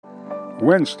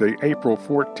Wednesday, April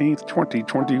 14th,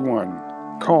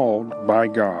 2021. Called by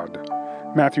God.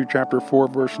 Matthew chapter 4,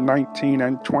 verse 19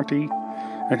 and 20.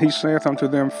 And he saith unto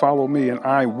them, Follow me, and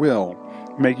I will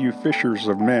make you fishers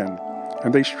of men.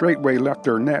 And they straightway left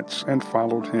their nets and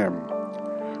followed him.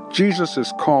 Jesus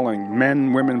is calling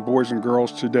men, women, boys, and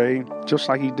girls today, just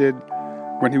like he did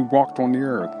when he walked on the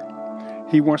earth.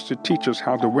 He wants to teach us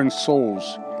how to win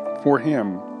souls for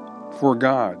him, for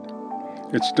God.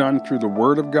 It's done through the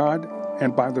Word of God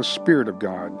and by the Spirit of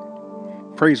God.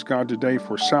 Praise God today,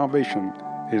 for salvation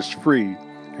is free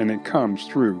and it comes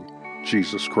through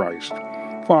Jesus Christ.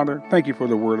 Father, thank you for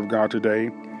the Word of God today.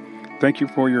 Thank you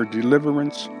for your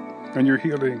deliverance and your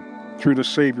healing through the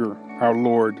Savior, our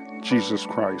Lord Jesus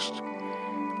Christ.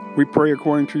 We pray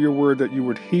according to your word that you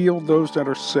would heal those that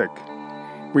are sick.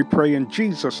 We pray in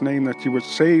Jesus' name that you would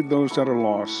save those that are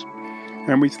lost.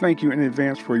 And we thank you in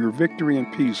advance for your victory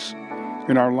and peace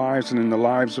in our lives and in the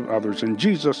lives of others. In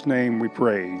Jesus' name we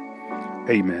pray.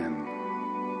 Amen.